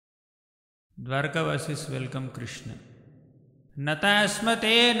Dwarakavasis welcome Krishna.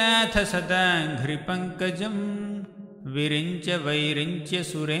 Natasmate nath sadanghripankajam virincha vairincha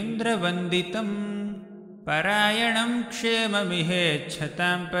surendra vanditam parayanam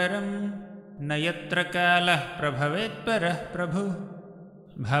kshemamihechhatam param nayatra kalah prabhavet parah prabhu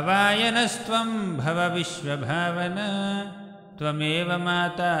bhavayanastvam bhava vishvabhavana tvameva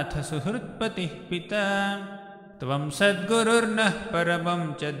matatha suhrutpatih pita tvam sadgururnah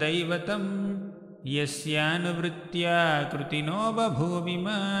paramam cha daivatam yasyanuvritya krutino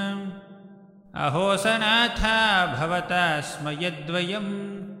babhuvima ahosanatha bhavatasmayadvayam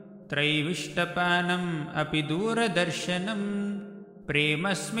traivishthapanam api duradarshanam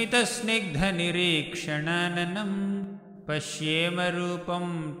premasmitasnigdhanirikshananam pashyema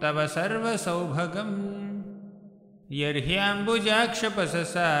rupam tava sarvasaubhagam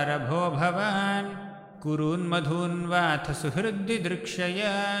yarhyambujakshapasasarabho bhavan kurunmadhunvath suhriddi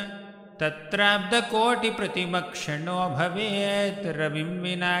drikshaya tatrabdakoti-pratimakshano bhavet ravim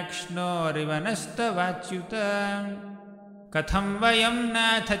vinakshno rivanastavaच्युta katham vayam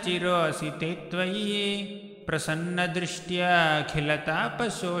nath chirosi te tvayi prasanna drishtya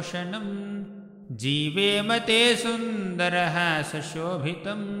khilatapasošanam jivema te sundaraha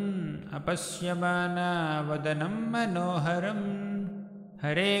sashobhitam apasyamana vadanam manoharam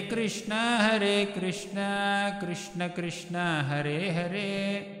Hare Krishna Krishna Krishna Hare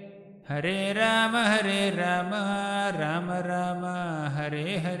Hare Hare Rama Rama Rama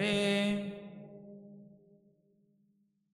Hare Hare